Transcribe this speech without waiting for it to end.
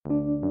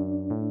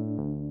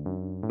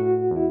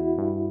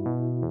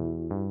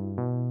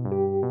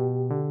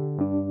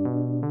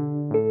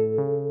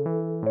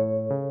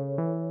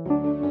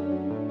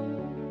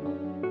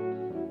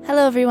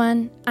Hello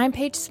everyone, I'm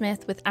Paige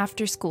Smith with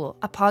After School,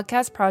 a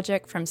podcast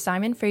project from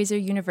Simon Fraser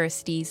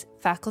University's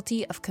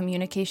Faculty of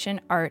Communication,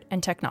 Art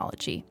and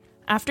Technology.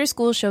 After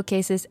School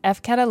showcases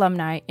FCAT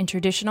alumni in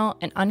traditional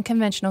and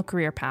unconventional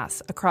career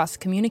paths across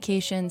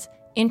communications,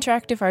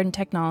 interactive art and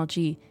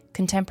technology,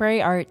 contemporary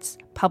arts,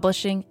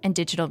 publishing, and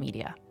digital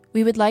media.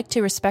 We would like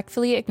to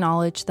respectfully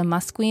acknowledge the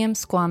Musqueam,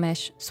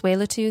 Squamish,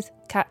 Tsleil-Waututh,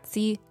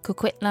 Katzie,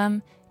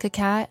 Coquitlam,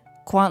 Kakat,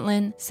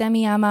 Kwantlen,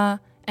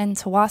 Semiahmoo, and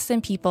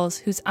Tsawwassen peoples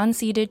whose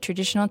unceded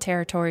traditional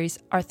territories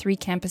our three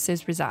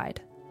campuses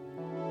reside.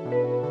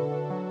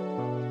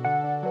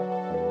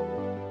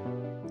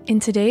 In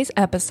today's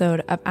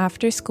episode of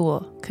After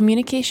School,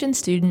 communication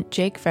student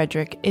Jake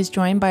Frederick is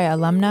joined by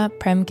alumna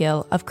Prem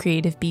Gill of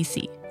Creative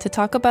BC to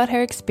talk about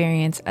her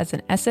experience as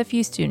an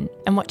SFU student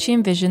and what she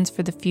envisions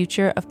for the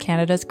future of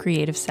Canada's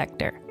creative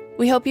sector.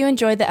 We hope you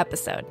enjoy the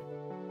episode.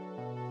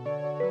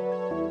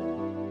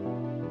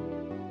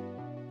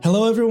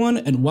 Hello everyone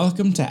and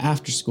welcome to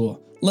After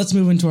School. Let's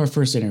move into our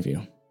first interview.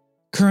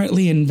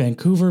 Currently in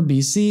Vancouver,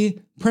 BC,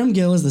 Prem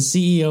Gill is the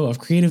CEO of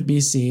Creative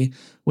BC,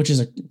 which is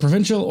a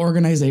provincial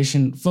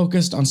organization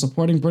focused on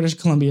supporting British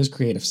Columbia's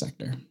creative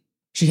sector.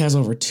 She has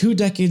over 2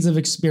 decades of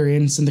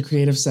experience in the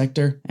creative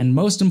sector, and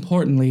most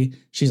importantly,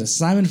 she's a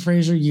Simon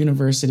Fraser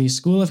University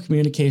School of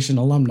Communication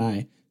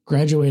alumni,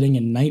 graduating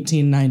in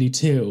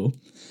 1992.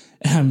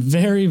 And I'm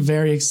very,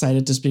 very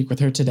excited to speak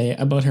with her today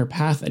about her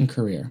path and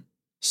career.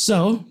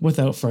 So,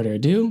 without further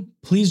ado,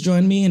 please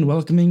join me in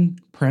welcoming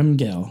Prem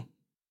Gill.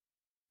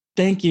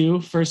 Thank you,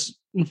 first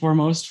and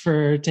foremost,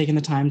 for taking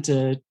the time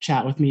to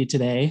chat with me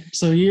today.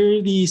 So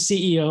you're the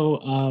CEO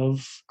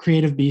of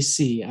Creative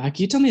BC. Can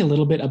you tell me a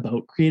little bit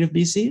about Creative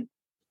BC?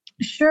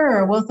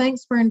 Sure. Well,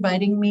 thanks for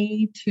inviting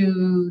me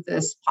to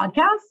this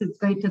podcast. It's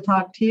great to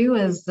talk to you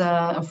as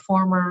a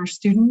former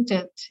student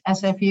at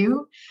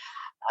SFU.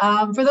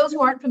 For those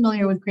who aren't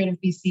familiar with Creative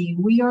BC,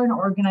 we are an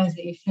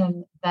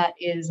organization that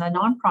is a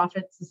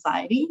nonprofit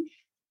society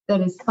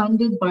that is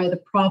funded by the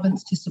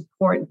province to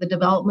support the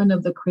development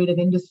of the creative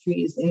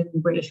industries in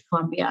British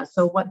Columbia.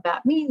 So what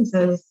that means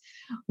is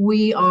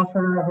we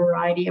offer a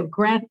variety of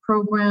grant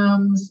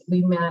programs,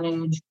 we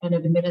manage and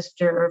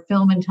administer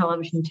film and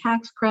television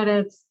tax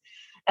credits,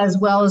 as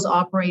well as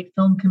operate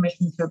film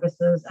commission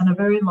services and a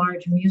very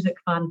large music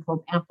fund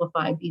called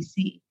Amplify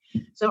BC.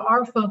 So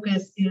our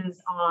focus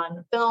is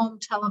on film,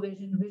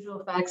 television,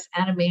 visual effects,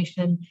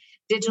 animation,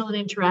 digital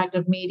and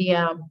interactive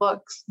media,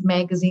 books,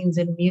 magazines,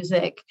 and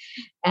music.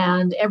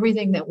 And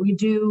everything that we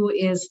do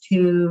is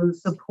to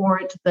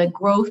support the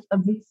growth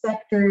of these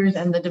sectors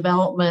and the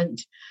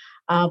development,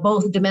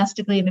 both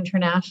domestically and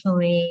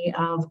internationally,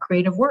 of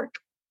creative work.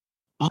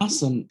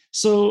 Awesome.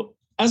 So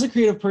as a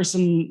creative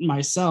person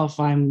myself,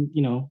 I'm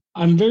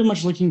very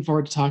much looking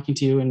forward to talking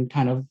to you and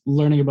kind of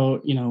learning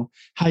about,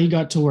 how you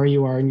got to where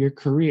you are in your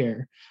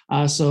career.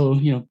 So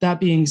that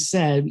being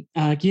said,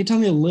 can you tell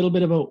me a little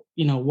bit about,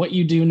 what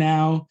you do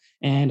now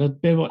and a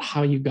bit about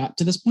how you got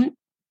to this point?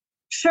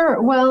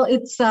 Sure. Well,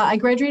 I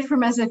graduated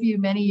from SFU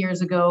many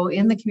years ago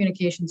in the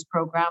communications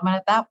program. And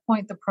at that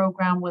point, the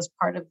program was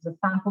part of the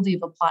Faculty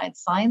of Applied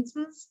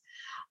Sciences.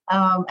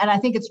 And I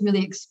think it's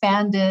really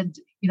expanded,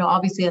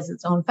 obviously as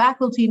its own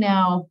faculty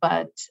now,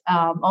 but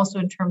also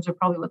in terms of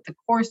probably what the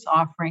course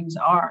offerings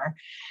are.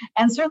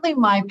 And certainly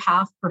my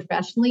path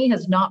professionally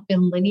has not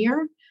been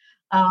linear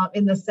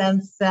in the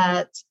sense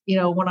that,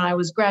 when I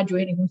was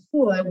graduating from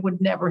school, I would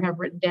never have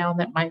written down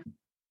that my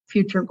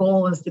future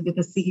goal is to be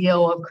the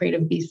CEO of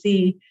Creative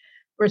BC.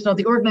 First of all,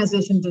 the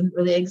organization didn't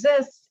really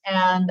exist.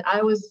 And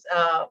I was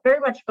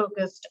very much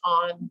focused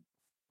on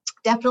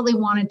definitely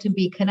wanted to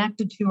be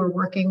connected to or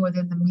working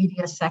within the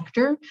media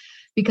sector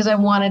because I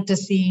wanted to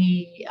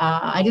see,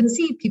 I didn't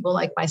see people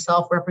like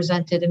myself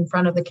represented in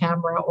front of the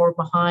camera or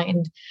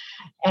behind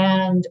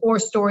or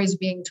stories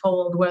being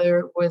told,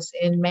 whether it was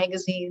in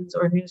magazines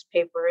or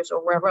newspapers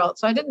or wherever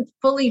else. So I didn't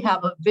fully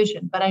have a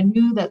vision, but I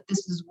knew that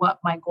this is what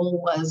my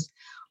goal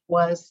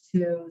was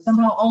to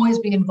somehow always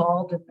be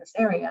involved in this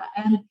area.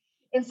 And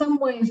in some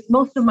ways,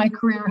 most of my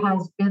career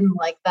has been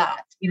like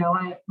that.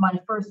 My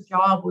first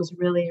job was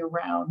really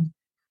around,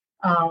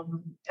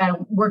 I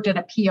worked at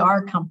a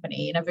PR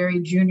company in a very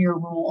junior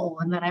role.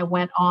 And then I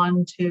went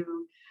on to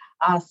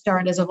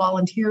start as a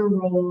volunteer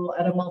role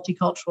at a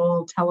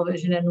multicultural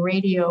television and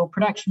radio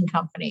production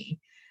company.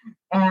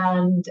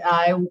 And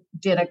I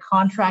did a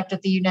contract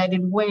at the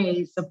United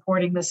Way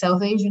supporting the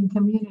South Asian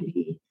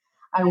community.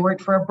 I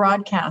worked for a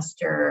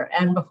broadcaster.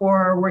 And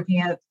before working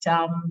at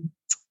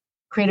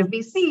Creative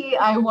BC,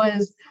 I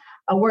was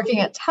working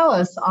at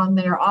TELUS on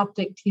their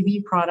Optic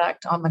TV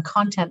product on the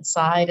content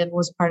side and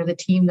was part of the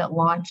team that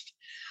launched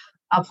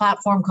a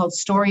platform called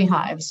Story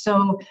Hive.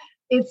 So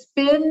it's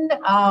been,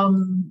 a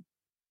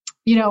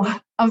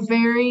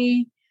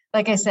very,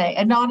 like I say,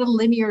 not a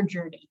linear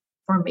journey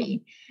for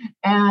me.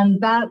 And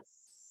that's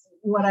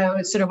what I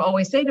would sort of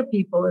always say to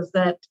people is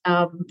that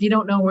you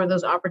don't know where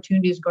those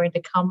opportunities are going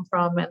to come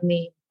from. And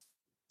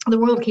the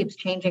world keeps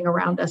changing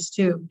around us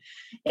too,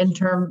 and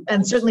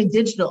certainly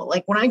digital.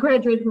 Like when I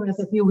graduated from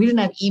SFU, we didn't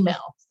have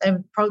email.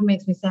 It probably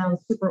makes me sound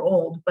super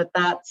old, but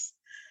that's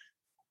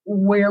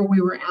where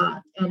we were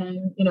at.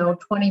 And in,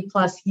 20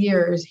 plus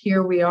years,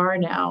 here we are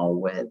now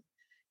with,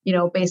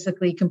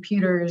 basically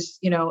computers,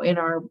 in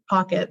our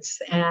pockets,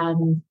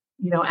 and,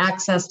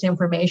 access to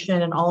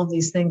information and all of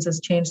these things has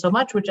changed so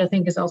much, which I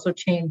think has also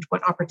changed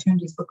what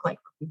opportunities look like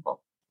for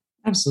people.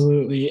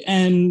 Absolutely.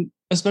 And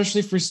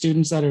especially for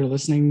students that are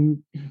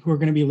listening, who are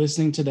going to be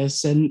listening to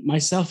this, and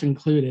myself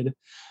included,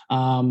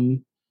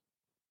 the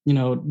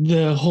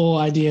whole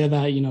idea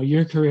that,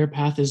 your career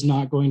path is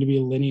not going to be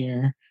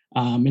linear,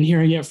 and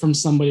hearing it from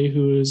somebody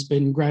who has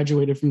been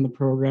graduated from the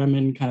program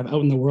and kind of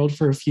out in the world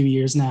for a few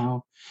years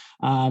now,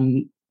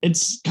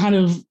 it's kind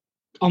of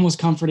almost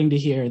comforting to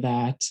hear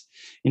that,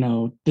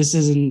 this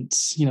isn't,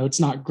 it's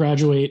not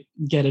graduate,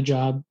 get a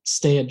job,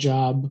 stay at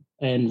job,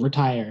 and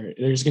retire.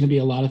 There's going to be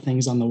a lot of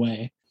things on the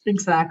way.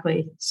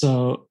 Exactly.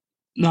 So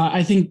no,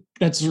 I think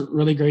that's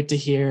really great to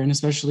hear. And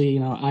especially,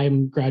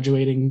 I'm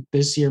graduating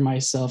this year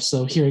myself.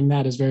 So hearing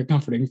that is very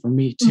comforting for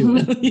me too,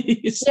 at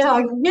least. Yeah.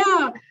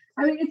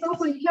 I mean, it's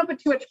also, you can't put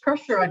too much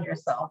pressure on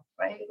yourself,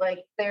 right?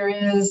 Like there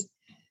is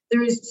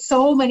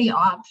so many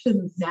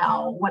options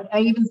now. What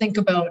I even think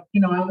about,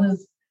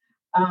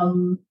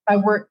 I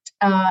worked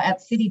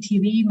at City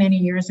TV many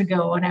years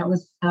ago, and I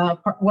was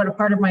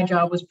part of my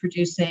job was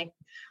producing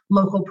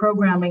local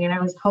programming, and I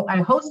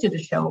hosted a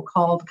show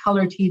called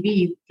Color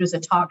TV, which was a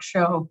talk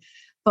show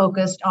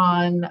focused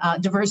on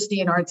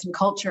diversity in arts and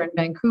culture in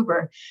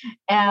Vancouver.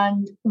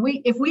 And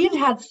if we had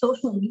had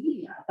social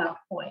media at that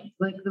point,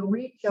 like the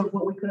reach of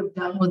what we could have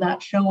done with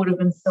that show would have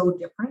been so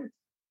different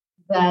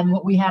than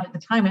what we had at the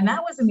time. And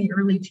that was in the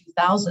early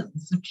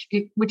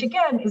 2000s, which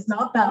again is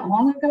not that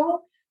long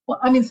ago. Well,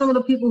 I mean, some of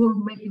the people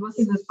who may be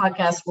listening to this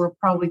podcast were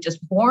probably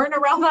just born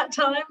around that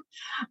time.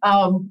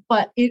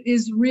 But it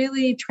is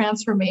really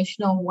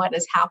transformational what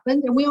has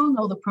happened. And we all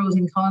know the pros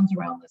and cons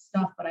around this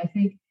stuff. But I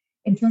think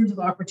in terms of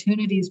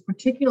opportunities,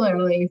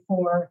 particularly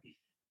for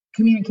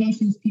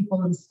communications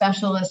people and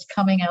specialists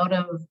coming out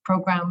of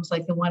programs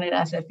like the one at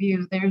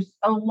SFU, there's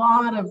a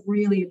lot of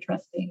really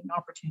interesting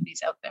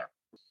opportunities out there.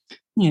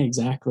 Yeah,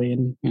 exactly.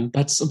 And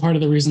that's a part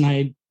of the reason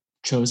I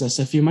chose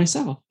SFU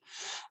myself.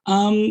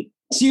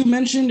 So you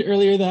mentioned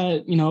earlier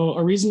that,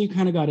 a reason you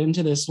kind of got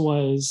into this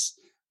was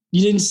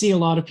you didn't see a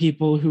lot of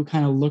people who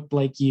kind of looked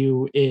like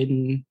you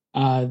in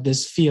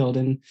this field.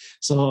 And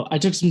so I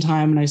took some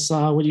time and I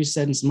saw what you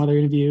said in some other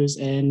interviews.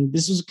 And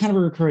this was kind of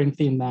a recurring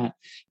theme that,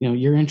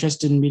 your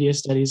interest in media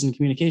studies and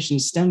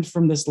communications stemmed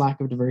from this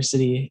lack of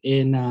diversity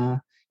in,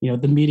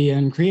 the media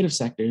and creative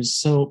sectors.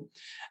 So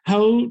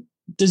how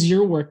does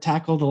your work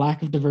tackle the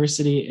lack of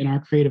diversity in our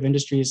creative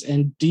industries?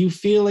 And do you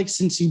feel like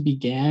since you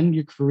began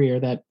your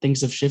career that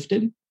things have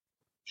shifted?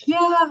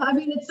 Yeah, I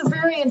mean, it's a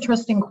very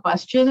interesting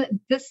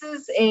question.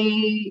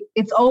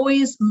 It's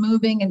always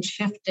moving and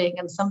shifting,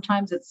 and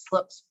sometimes it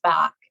slips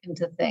back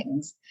into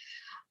things.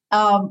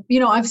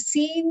 I've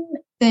seen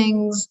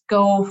things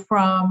go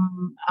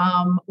from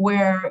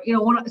where,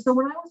 when I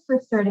was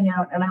first starting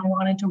out and I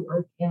wanted to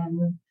work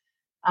in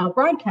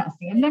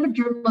broadcasting. I didn't have a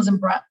journalism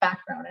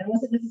background. I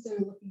wasn't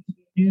necessarily looking to be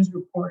a news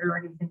reporter or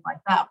anything like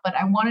that, but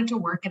I wanted to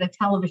work at a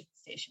television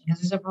station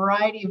because there's a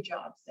variety of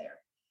jobs there.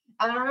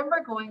 And I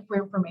remember going for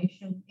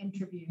information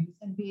interviews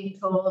and being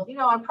told,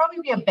 I'd probably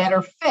be a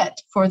better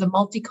fit for the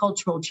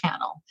multicultural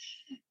channel.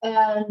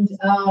 And,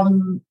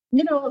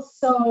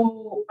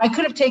 so I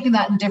could have taken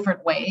that in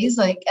different ways.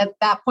 Like at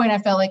that point, I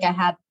felt like I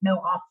had no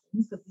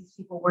options because these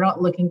people were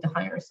not looking to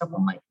hire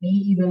someone like me,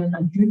 even in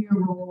a junior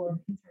role or an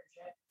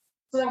internship.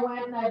 So I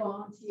went and I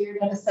volunteered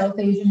at a South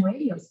Asian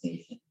radio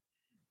station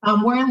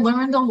where I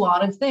learned a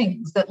lot of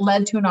things that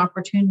led to an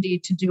opportunity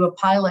to do a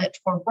pilot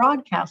for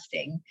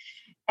broadcasting.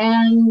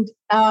 And,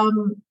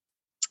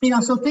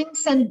 so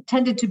things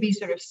tended to be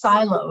sort of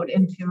siloed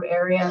into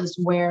areas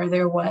where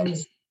there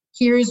was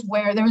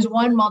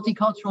one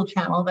multicultural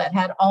channel that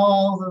had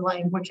all the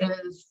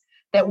languages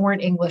that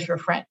weren't English or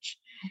French.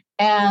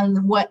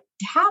 And what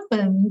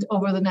happened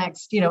over the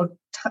next,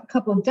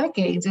 couple of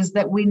decades is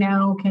that we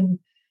now can,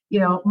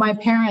 my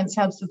parents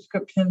have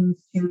subscriptions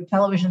to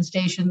television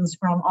stations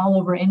from all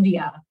over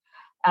India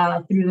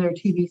through their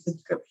TV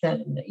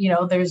subscription.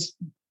 There's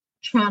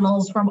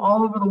channels from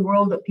all over the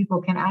world that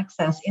people can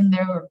access in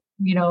their,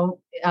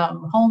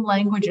 home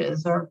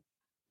languages or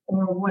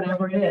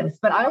whatever it is.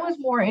 But I was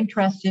more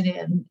interested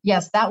in,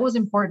 yes, that was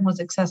important, was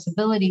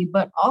accessibility,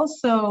 but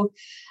also,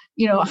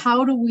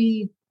 how do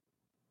we,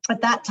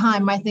 at that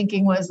time, my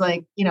thinking was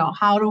like,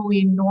 how do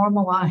we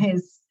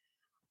normalize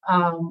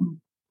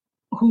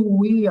who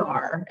we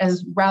are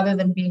as rather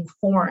than being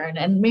foreign?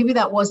 And maybe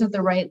that wasn't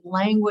the right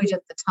language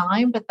at the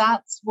time, but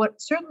that's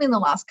what certainly in the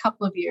last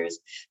couple of years,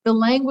 the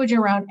language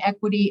around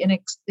equity and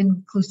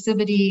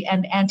inclusivity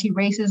and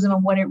anti-racism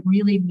and what it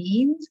really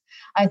means,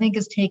 I think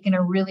has taken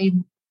a really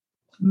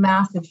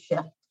massive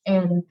shift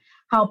in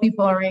how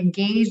people are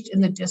engaged in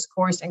the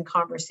discourse and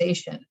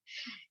conversation.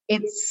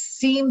 It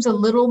seems a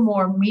little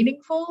more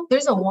meaningful.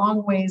 There's a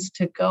long ways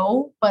to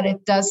go, but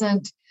it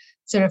doesn't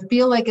sort of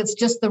feel like it's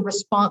just the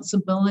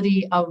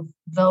responsibility of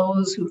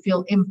those who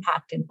feel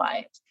impacted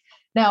by it.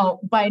 Now,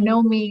 by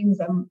no means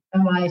am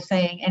I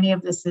saying any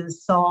of this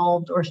is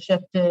solved or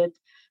shifted.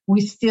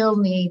 We still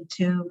need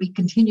to be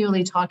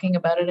continually talking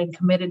about it and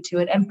committed to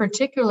it, and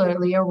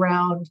particularly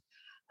around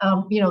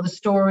the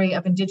story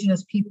of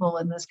Indigenous people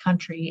in this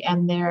country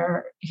and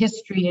their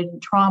history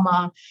and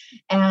trauma,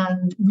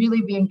 and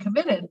really being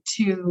committed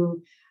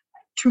to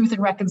truth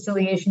and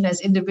reconciliation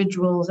as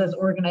individuals, as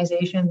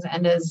organizations,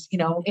 and as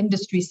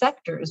industry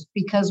sectors,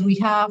 because we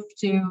have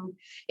to,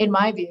 in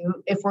my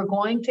view, if we're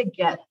going to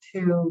get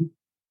to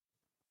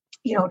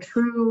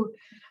true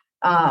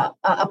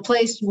a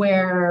place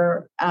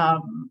where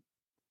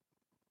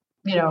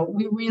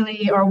we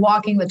really are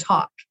walking the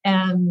talk.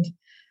 And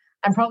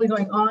I'm probably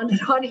going on and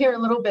on here a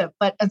little bit,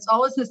 but it's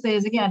always to say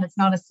is, again, it's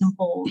not a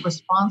simple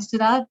response to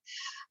that.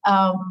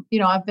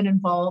 I've been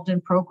involved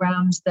in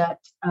programs that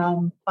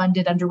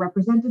funded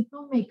underrepresented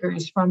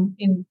filmmakers. From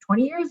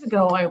 20 years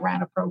ago, I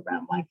ran a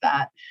program like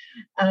that.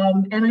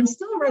 And I'm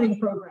still running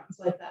programs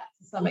like that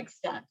to some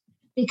extent,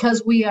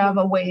 because we have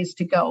a ways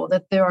to go,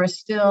 that there are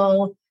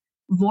still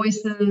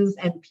voices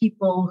and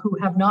people who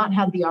have not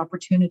had the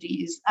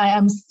opportunities. I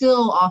am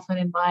still often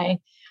in my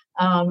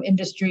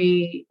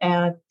industry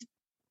and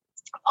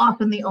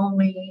often the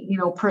only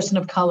person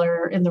of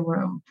color in the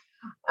room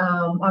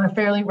on a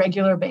fairly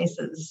regular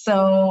basis.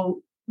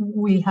 So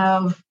we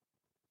have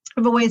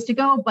a ways to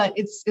go, but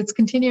it's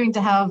continuing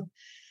to have,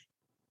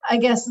 I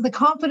guess, the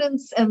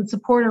confidence and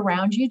support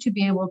around you to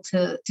be able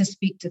to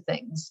speak to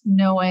things,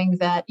 knowing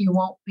that you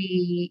won't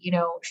be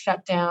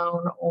shut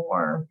down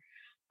or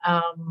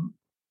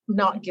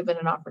not given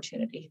an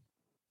opportunity.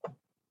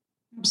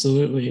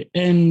 Absolutely.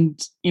 And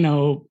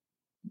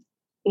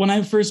when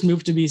I first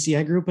moved to BC,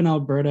 I grew up in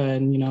Alberta,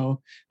 and,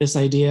 this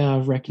idea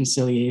of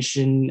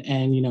reconciliation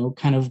and,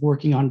 kind of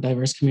working on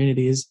diverse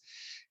communities,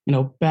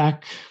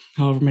 back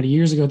however many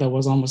years ago, that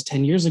was almost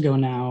 10 years ago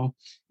now,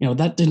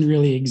 that didn't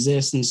really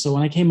exist. And so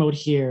when I came out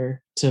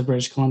here to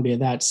British Columbia,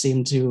 that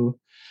seemed to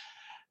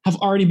have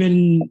already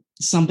been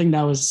something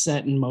that was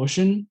set in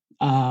motion.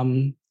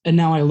 And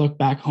now I look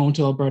back home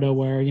to Alberta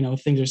where,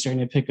 things are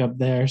starting to pick up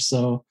there.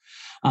 So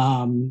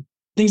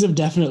things have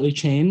definitely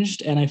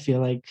changed. And I feel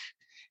like,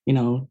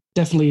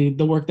 definitely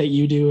the work that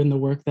you do and the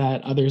work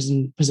that others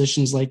in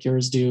positions like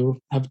yours do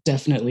have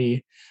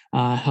definitely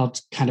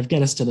helped kind of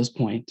get us to this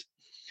point.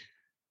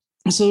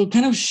 So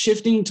kind of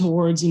shifting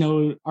towards,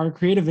 our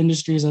creative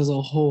industries as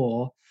a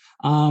whole,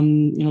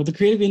 the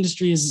creative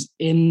industries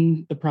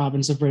in the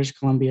province of British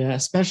Columbia,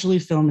 especially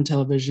film and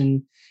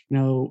television,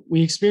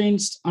 we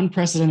experienced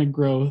unprecedented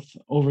growth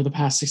over the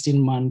past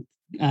 16 months.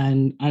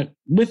 And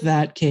with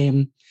that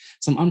came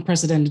some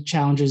unprecedented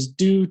challenges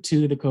due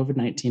to the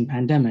COVID-19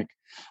 pandemic.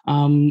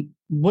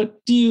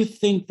 What do you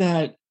think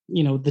that,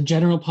 the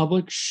general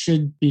public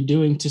should be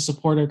doing to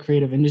support our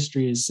creative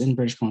industries in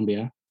British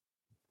Columbia?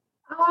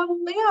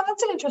 Yeah,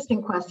 that's an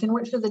interesting question.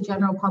 What should the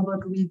general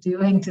public be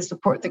doing to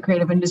support the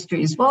creative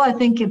industries? Well, I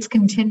think it's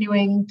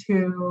continuing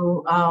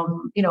to,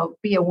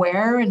 be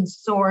aware and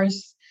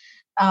source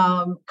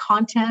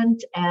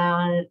content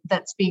and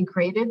that's being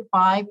created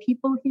by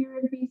people here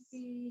in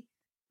BC,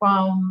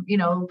 from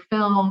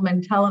film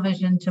and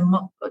television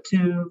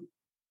to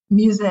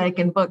music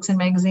and books and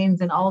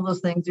magazines and all of those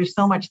things. There's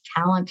so much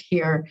talent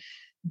here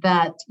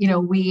that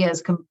we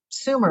as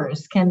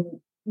consumers can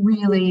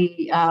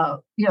really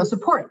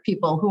support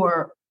people who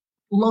are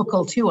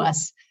local to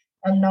us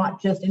and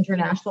not just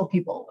international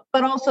people,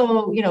 but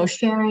also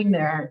sharing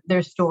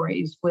their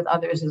stories with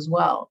others as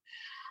well.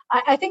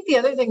 I think the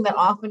other thing that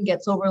often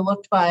gets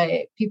overlooked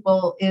by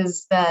people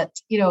is that,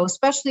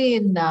 especially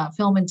in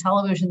film and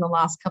television the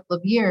last couple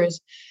of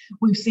years,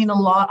 we've seen a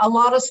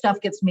lot of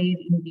stuff gets made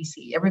in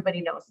BC.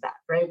 Everybody knows that,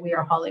 right? We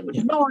are Hollywood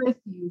North.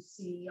 You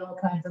see all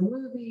kinds of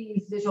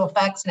movies, visual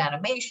effects and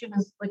animation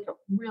is like a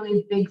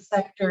really big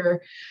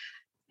sector.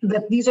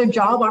 That these are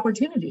job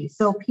opportunities.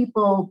 So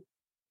people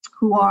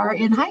who are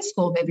in high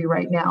school maybe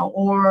right now,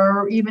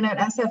 or even at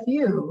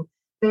SFU,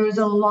 there's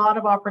a lot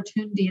of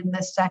opportunity in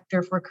this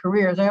sector for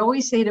careers. I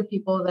always say to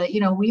people that,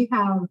 we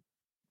have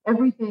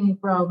everything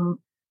from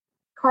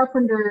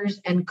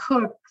carpenters and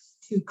cooks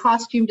to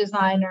costume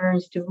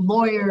designers to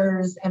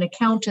lawyers and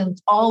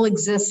accountants all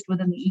exist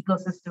within the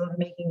ecosystem of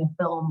making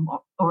a film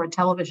or a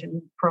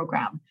television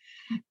program.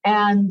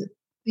 And,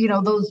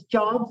 those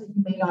jobs that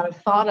you may not have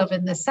thought of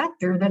in this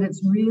sector, that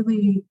it's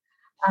really,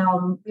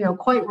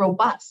 quite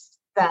robust,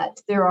 that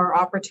there are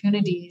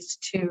opportunities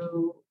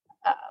to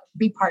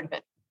be part of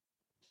it.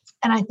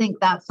 And I think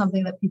that's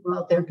something that people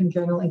out there can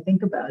generally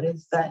think about,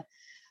 is that,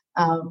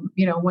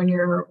 when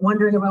you're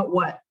wondering about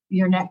what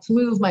your next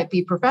move might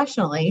be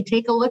professionally,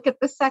 take a look at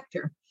the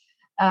sector.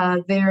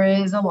 There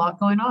is a lot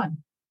going on.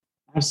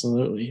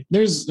 Absolutely.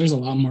 There's a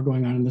lot more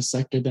going on in this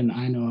sector than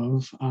I know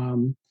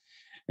of.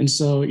 And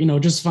so,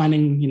 just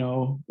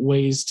finding,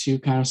 ways to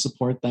kind of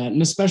support that.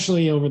 And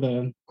especially over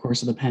the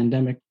course of the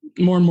pandemic,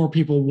 more and more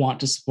people want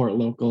to support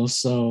local.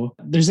 So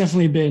there's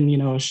definitely been,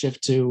 a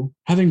shift to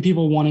having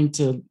people wanting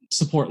to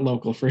support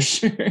local for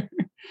sure.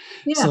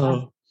 Yeah.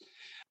 So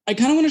I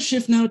kind of want to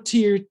shift now to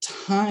your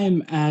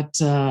time at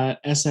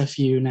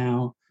SFU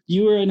now.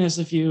 you were in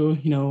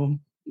SFU,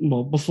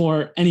 well,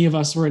 before any of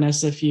us were in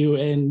SFU,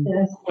 and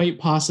quite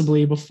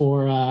possibly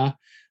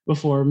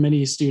before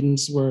many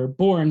students were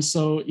born.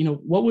 So,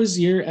 what was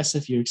your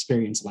SFU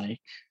experience like?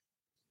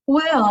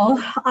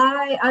 Well,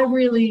 I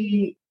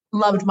really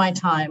loved my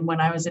time when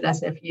I was at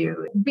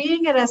SFU.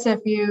 Being at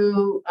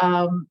SFU,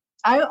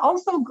 I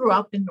also grew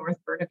up in North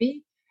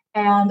Burnaby.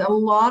 And a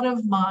lot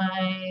of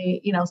my,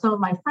 some of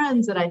my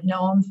friends that I'd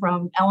known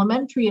from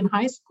elementary and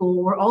high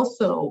school were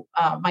also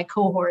my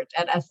cohort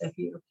at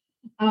SFU.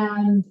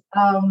 And,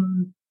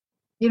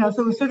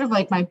 so it was sort of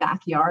like my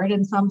backyard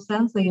in some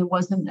sense. Like it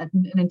wasn't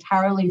an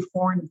entirely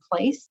foreign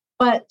place.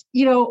 But,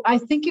 I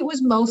think it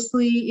was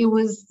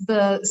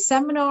the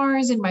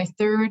seminars in my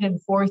third and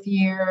fourth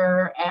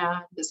year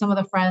and some of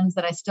the friends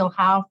that I still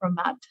have from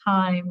that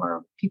time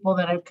or people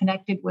that I've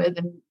connected with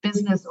in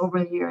business over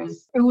the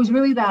years. It was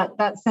really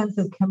that sense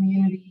of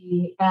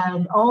community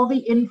and all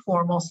the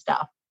informal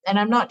stuff. And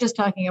I'm not just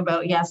talking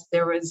about, yes,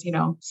 there was,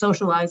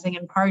 socializing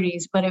and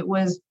parties, but it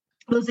was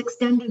those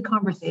extended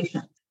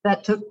conversations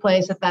that took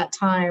place at that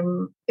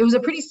time. It was a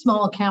pretty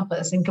small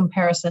campus in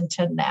comparison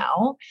to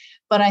now,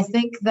 but I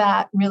think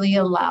that really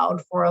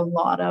allowed for a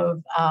lot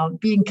of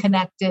being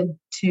connected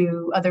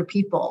to other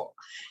people.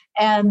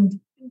 And,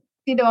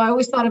 I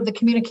always thought of the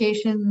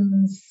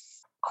communications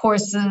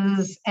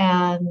courses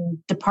and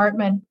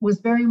department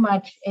was very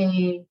much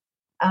a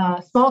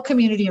small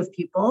community of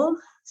people.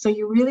 So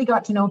you really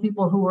got to know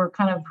people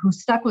who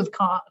stuck with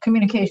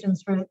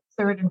communications for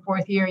third and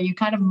fourth year. You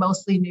kind of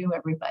mostly knew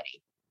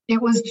everybody.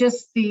 It was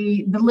just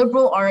the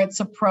liberal arts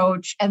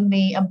approach and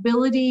the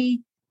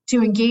ability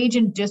to engage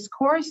in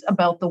discourse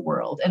about the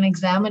world, an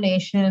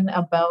examination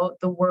about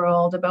the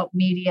world, about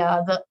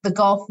media. The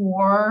Gulf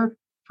War,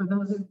 for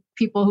those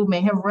people who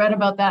may have read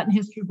about that in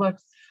history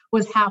books,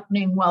 was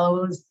happening while I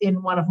was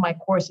in one of my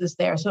courses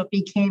there. So it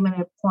became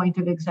a point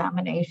of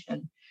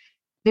examination.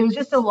 There was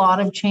just a lot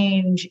of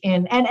change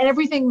and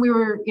everything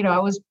I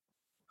was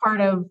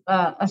part of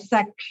a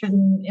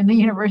section in the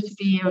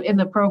university, in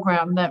the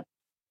program that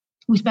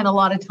we spent a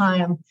lot of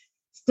time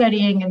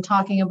studying and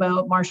talking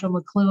about Marshall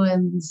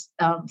McLuhan's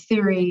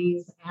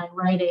theories and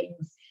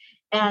writings.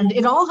 And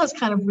it all has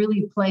kind of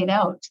really played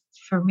out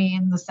for me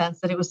in the sense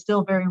that it was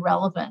still very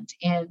relevant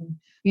in,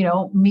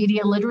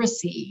 media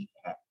literacy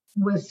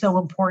was so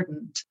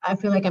important. I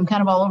feel like I'm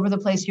kind of all over the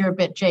place here a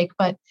bit, Jake,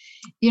 but,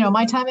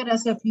 my time at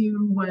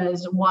SFU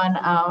was one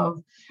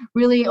of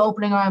really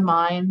opening our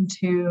mind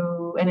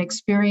to and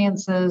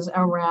experiences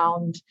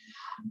around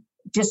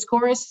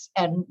discourse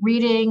and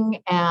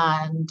reading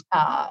and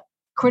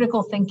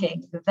critical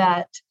thinking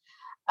that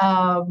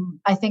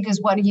I think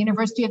is what a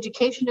university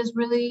education is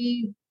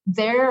really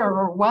there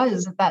or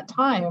was at that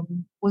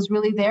time was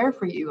really there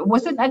for you.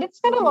 I didn't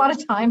spend a lot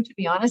of time, to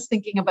be honest,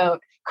 thinking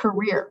about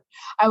career.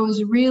 I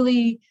was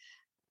really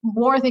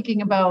more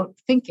thinking about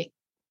thinking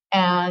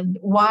and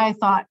why I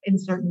thought in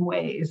certain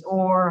ways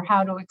or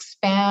how to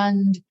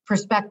expand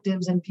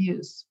perspectives and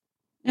views.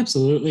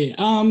 Absolutely.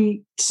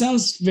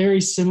 Sounds very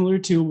similar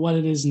to what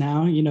it is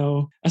now,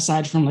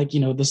 aside from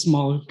the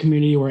small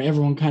community where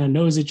everyone kind of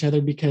knows each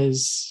other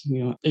because,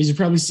 as you've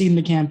probably seen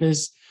the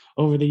campus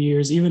over the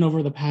years, even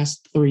over the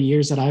past 3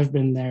 years that I've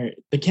been there,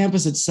 the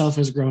campus itself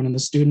has grown and the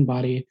student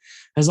body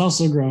has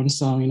also grown.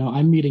 So,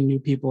 I'm meeting new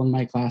people in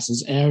my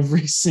classes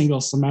every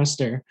single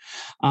semester.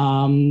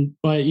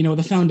 But,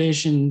 the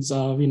foundations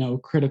of,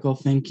 critical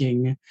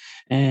thinking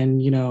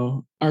and,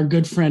 our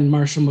good friend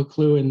Marshall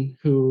McLuhan,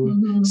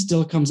 who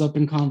still comes up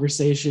in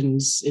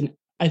conversations in,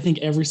 I think,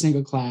 every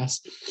single class,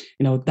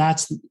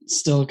 that's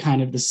still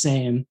kind of the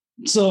same.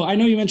 So I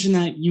know you mentioned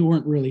that you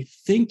weren't really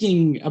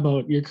thinking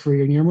about your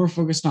career and you're more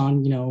focused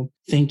on,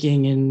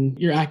 thinking in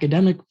your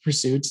academic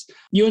pursuits.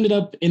 You ended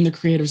up in the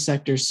creative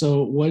sector.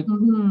 So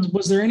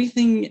was there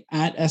anything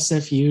at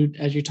SFU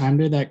as your time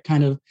there that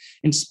kind of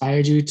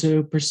inspired you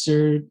to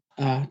pursue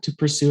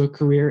a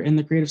career in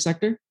the creative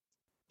sector?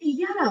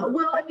 Yeah,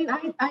 well,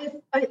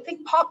 I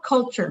think pop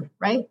culture,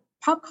 right?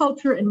 Pop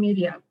culture and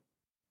media.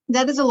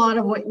 That is a lot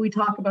of what we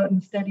talk about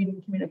and studied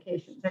in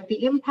communications, like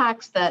the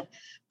impacts that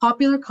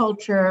popular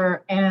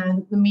culture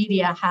and the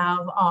media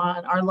have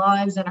on our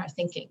lives and our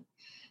thinking.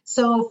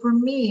 So for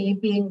me,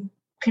 being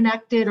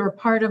connected or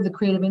part of the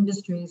creative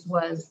industries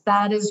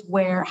that is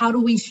where, how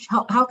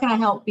can I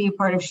help be a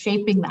part of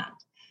shaping that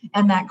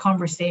and that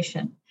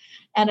conversation?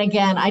 And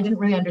again, I didn't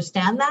really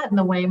understand that in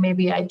the way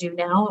maybe I do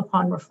now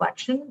upon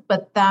reflection,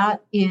 but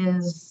that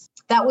was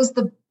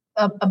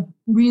a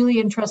really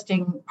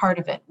interesting part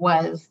of it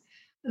was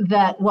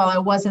that while I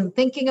wasn't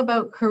thinking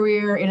about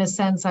career, in a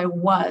sense, I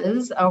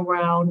was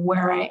around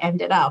where I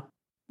ended up.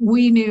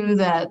 We knew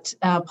that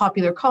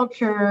popular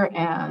culture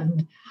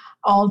and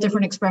all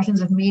different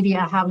expressions of media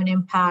have an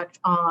impact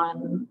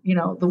on,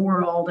 the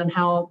world and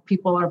how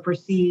people are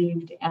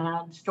perceived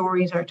and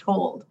stories are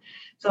told.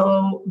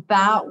 So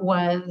that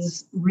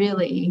was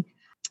really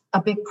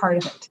a big part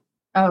of it,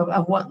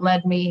 of what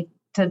led me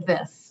to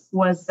this,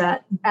 was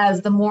that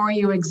as the more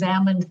you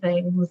examined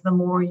things, the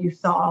more you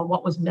saw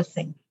what was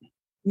missing.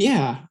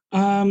 Yeah.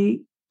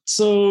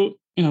 So,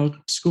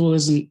 school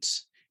isn't,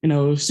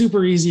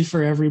 super easy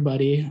for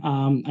everybody.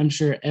 I'm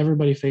sure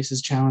everybody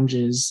faces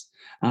challenges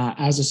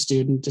as a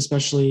student,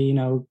 especially,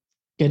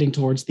 getting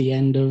towards the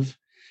end of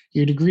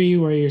your degree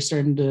where you're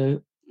starting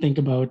to think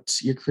about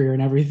your career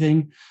and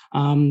everything.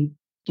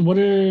 What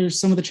are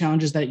some of the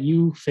challenges that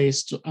you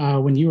faced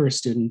when you were a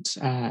student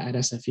at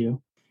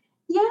SFU?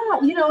 Yeah,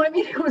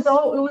 it was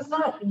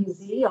not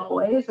easy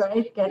always,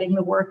 right? Getting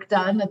the work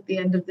done at the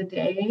end of the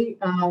day.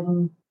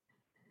 I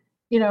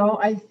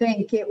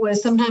think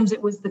sometimes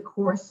it was the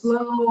course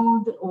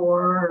load,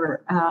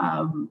 or,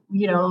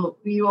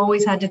 you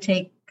always had to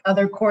take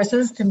other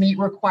courses to meet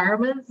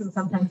requirements, and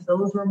sometimes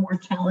those were more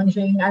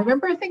challenging. I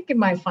remember, I think in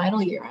my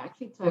final year, I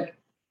actually took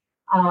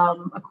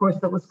a course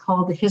that was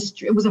called the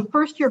history. It was a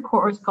first year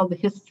course called the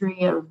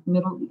history of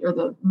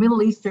the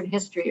Middle Eastern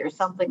history or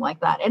something like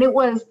that. And it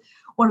was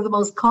one of the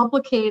most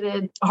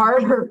complicated,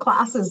 harder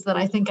classes that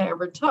I think I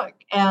ever took,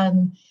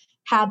 and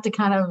had to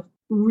kind of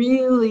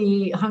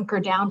really hunker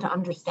down to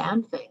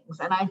understand things.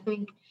 And I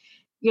think,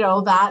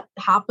 that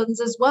happens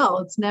as well.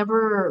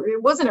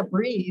 It wasn't a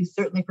breeze,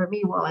 certainly for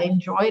me. Well, I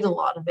enjoyed a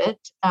lot of it.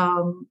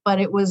 But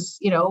it was,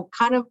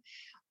 kind of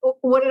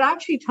what it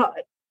actually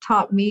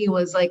taught me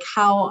was like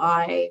how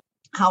I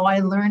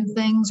learn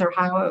things, or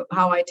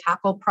how I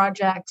tackle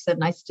projects.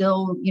 And I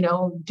still,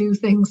 do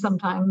things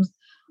sometimes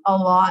a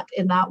lot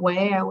in that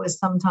way. I was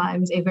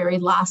sometimes a very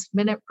last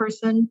minute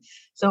person.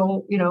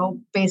 So,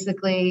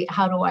 basically,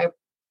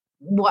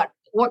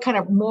 what kind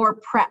of more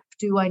prep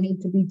do I need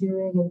to be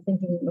doing and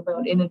thinking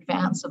about in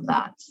advance of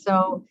that?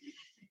 So,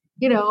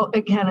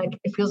 again,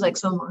 it feels like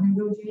so long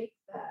ago, Jake,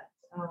 that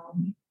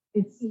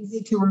it's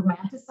easy to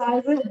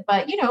romanticize it,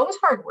 but, it was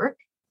hard work.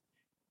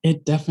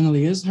 It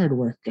definitely is hard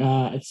work.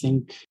 I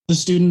think the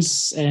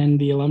students and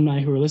the alumni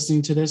who are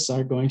listening to this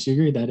are going to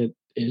agree that it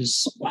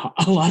is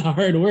a lot of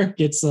hard work.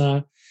 It's,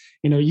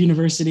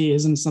 university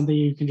isn't something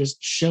you can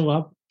just show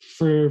up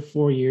for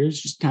 4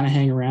 years, just kind of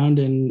hang around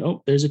and,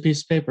 oh, there's a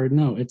piece of paper.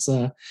 No, it's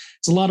a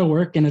lot of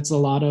work, and it's a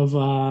lot of,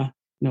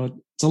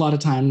 it's a lot of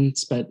time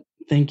spent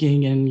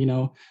thinking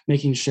and,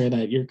 making sure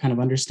that you're kind of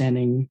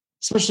understanding,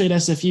 especially at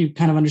SFU,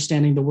 kind of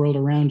understanding the world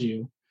around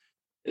you.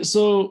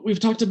 So we've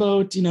talked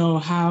about,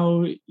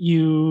 how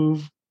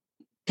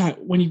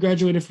when you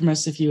graduated from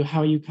SFU,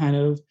 how you kind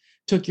of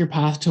took your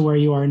path to where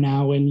you are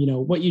now, and,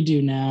 what you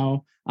do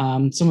now,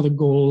 some of the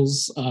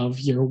goals of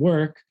your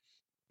work.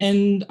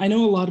 And I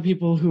know a lot of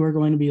people who are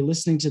going to be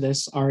listening to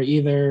this are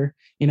either,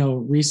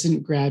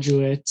 recent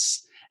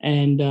graduates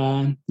and,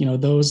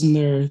 those in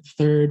their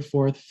third,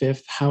 fourth,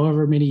 fifth,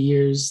 however many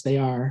years they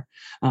are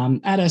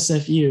at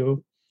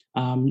SFU,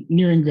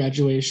 nearing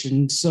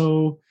graduation.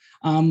 So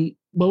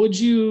what would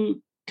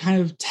you kind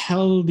of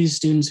tell these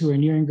students who are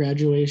nearing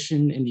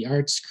graduation in the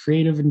arts,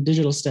 creative, and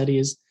digital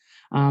studies,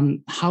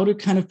 how to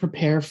kind of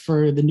prepare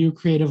for the new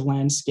creative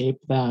landscape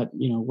that,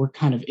 we're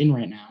kind of in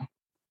right now?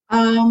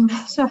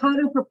 So how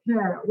to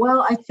prepare?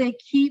 Well, I think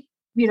keep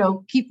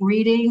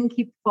reading,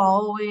 keep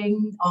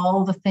following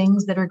all the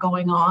things that are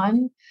going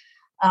on,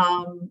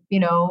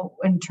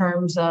 in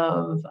terms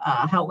of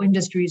how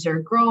industries are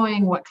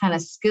growing, what kind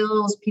of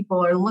skills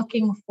people are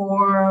looking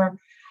for,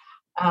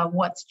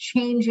 what's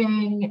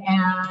changing,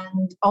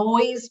 and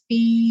always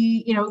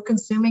be,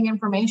 consuming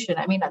information.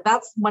 I mean,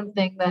 that's one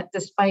thing that,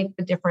 despite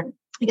the different,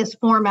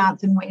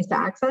 formats and ways to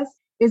access,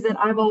 is that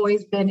I've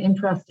always been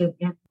interested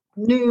in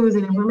news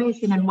and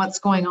information and what's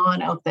going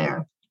on out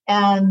there.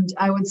 And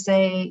I would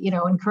say,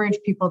 encourage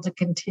people to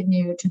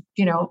continue to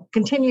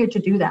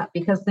do that,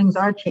 because things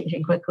are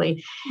changing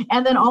quickly.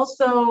 And then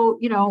also,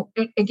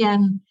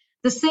 again,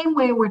 the same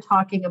way we're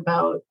talking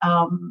about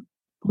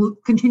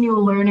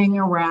continual learning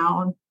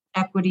around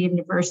equity and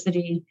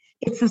diversity,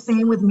 it's the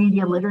same with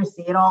media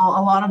literacy. A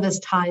lot of this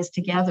ties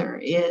together,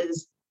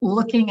 is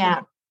looking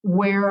at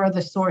where are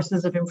the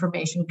sources of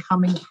information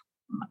coming from.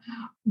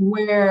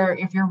 Where,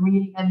 if you're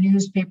reading a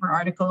newspaper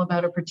article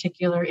about a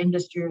particular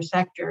industry or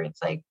sector, it's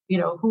like,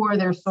 who are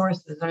their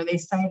sources? Are they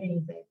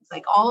citing things?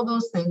 Like all of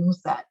those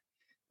things that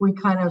we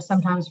kind of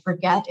sometimes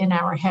forget in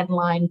our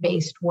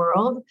headline-based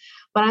world.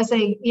 But I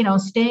say,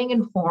 staying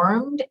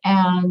informed,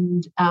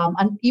 and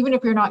even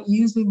if you're not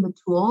using the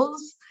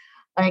tools,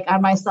 like I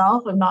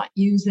myself, I'm not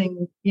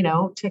using,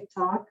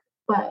 TikTok,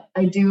 but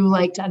I do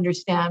like to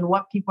understand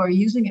what people are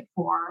using it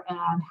for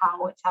and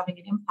how it's having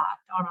an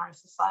impact on our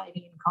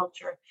society and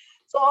culture.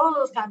 So all of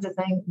those kinds of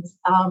things,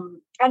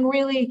 and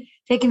really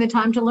taking the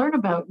time to learn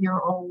about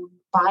your own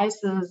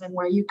biases and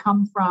where you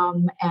come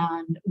from,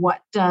 and what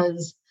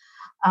does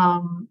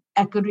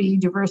equity,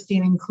 diversity,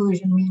 and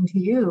inclusion mean to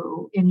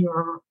you in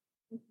your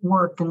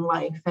work and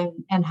life,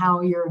 and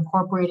how you're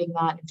incorporating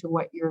that into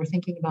what you're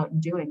thinking about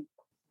and doing.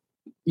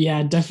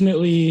 Yeah,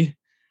 definitely.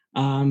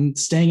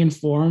 Staying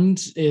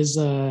informed is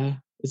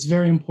it's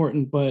very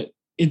important, but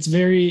I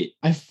find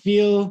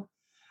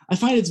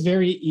it's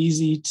very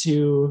easy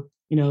to,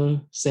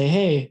 say,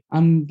 hey,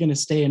 I'm going to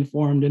stay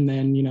informed. And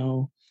then,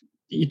 you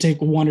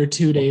take 1 or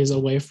 2 days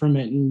away from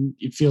it and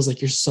it feels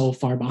like you're so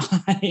far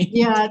behind.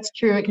 Yeah, it's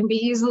true. It can be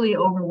easily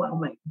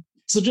overwhelming.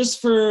 So just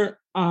for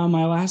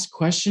my last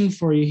question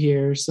for you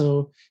here.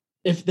 So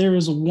If there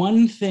is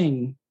one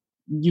thing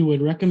you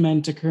would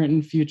recommend to current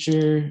and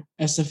future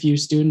SFU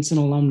students and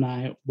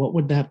alumni, what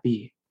would that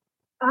be?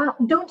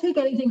 Don't take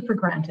anything for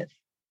granted.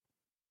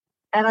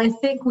 And I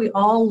think we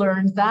all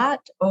learned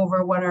that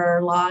over what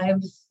our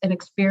lives and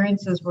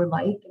experiences were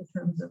like in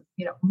terms of,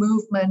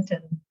 movement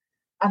and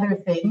other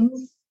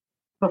things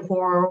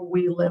before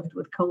we lived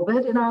with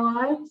COVID in our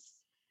lives.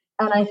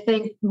 And I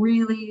think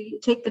really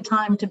take the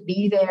time to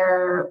be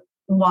there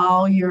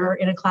while you're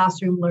in a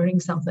classroom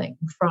learning something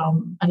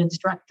from an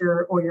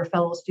instructor or your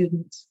fellow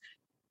students.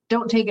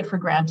 Don't take it for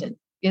granted.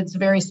 It's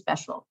very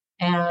special.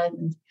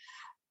 And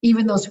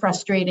even those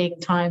frustrating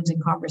times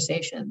in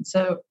conversation.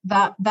 So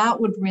that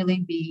would really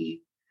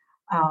be,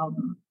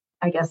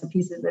 I guess, a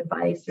piece of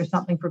advice or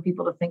something for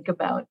people to think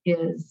about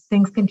is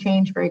things can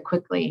change very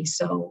quickly.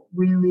 So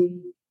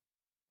really,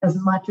 as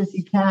much as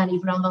you can,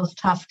 even on those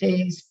tough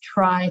days,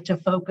 try to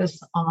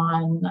focus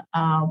on,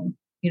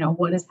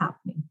 what is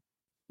happening.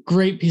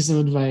 Great piece of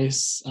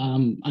advice.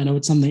 I know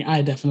it's something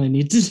I definitely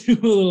need to do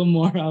a little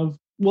more of.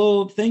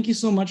 Well, thank you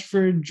so much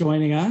for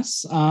joining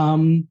us.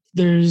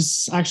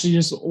 There's actually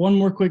just one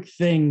more quick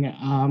thing.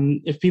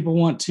 If people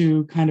want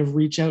to kind of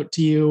reach out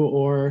to you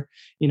or,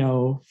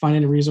 find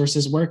any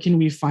resources, where can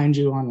we find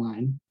you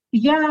online?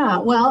 Yeah,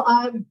 well,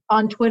 I'm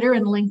on Twitter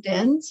and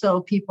LinkedIn,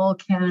 so people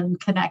can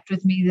connect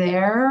with me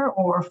there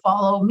or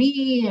follow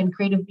me and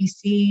Creative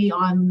BC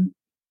on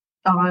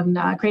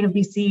Creative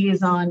BC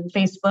is on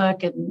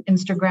Facebook and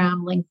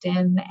Instagram,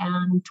 LinkedIn,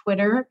 and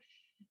Twitter.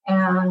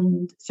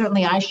 And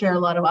certainly I share a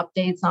lot of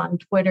updates on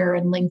Twitter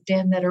and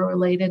LinkedIn that are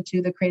related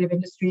to the creative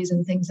industries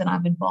and things that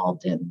I'm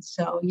involved in.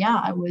 So yeah,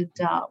 I would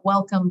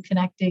welcome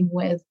connecting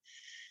with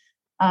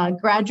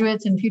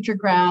graduates and future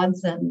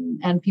grads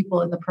and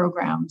people in the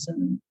programs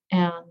and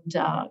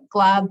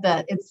glad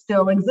that it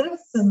still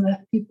exists and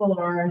that people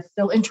are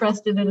still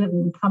interested in it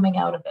and coming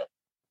out of it.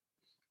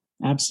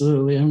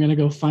 Absolutely. I'm going to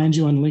go find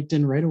you on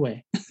LinkedIn right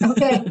away.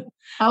 Okay.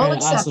 I'll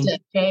accept awesome.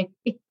 it, Jay.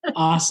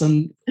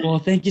 Awesome. Well,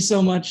 thank you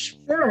so much.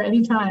 Sure,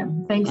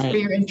 anytime. Thanks for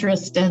your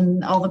interest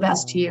and all the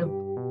best to you.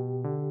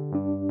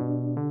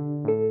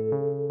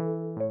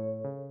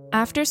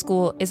 After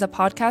School is a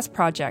podcast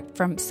project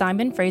from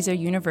Simon Fraser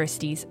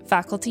University's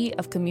Faculty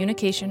of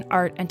Communication,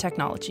 Art and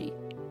Technology.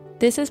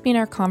 This has been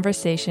our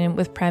conversation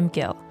with Prem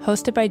Gill,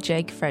 hosted by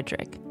Jeg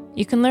Frederick.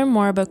 You can learn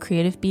more about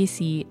Creative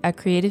BC at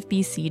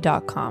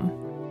creativebc.com.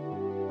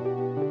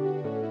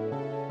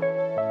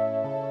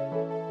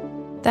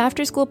 The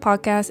After School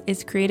podcast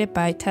is created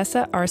by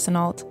Tessa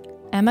Arsenault,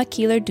 Emma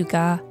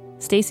Keeler-Dugas,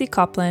 Stacey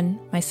Coplin,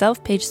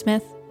 myself, Paige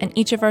Smith, and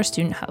each of our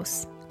student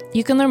hosts.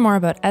 You can learn more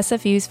about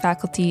SFU's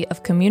Faculty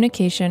of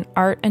Communication,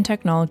 Art and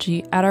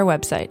Technology at our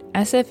website,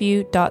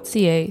 sfu.ca/fcat.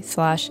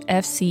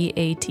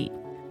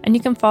 And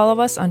you can follow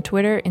us on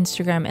Twitter,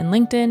 Instagram, and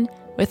LinkedIn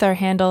with our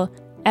handle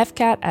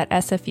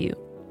fcat@SFU.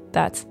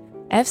 That's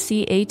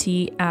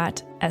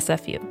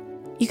FCAT@SFU.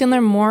 You can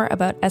learn more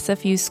about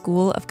SFU's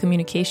School of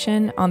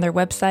Communication on their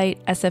website,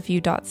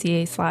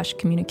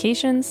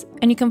 sfu.ca/communications,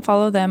 and you can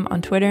follow them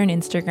on Twitter and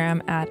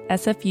Instagram at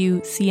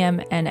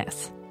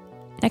SFUCMNS.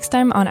 Next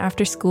time on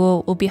After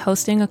School, we'll be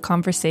hosting a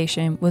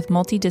conversation with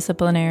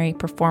multidisciplinary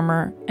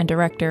performer and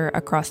director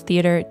across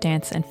theater,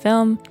 dance, and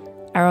film,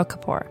 Aral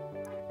Kapoor.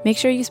 Make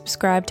sure you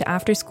subscribe to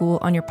After School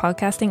on your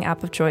podcasting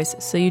app of choice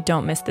so you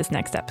don't miss this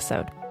next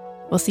episode.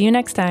 We'll see you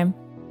next time.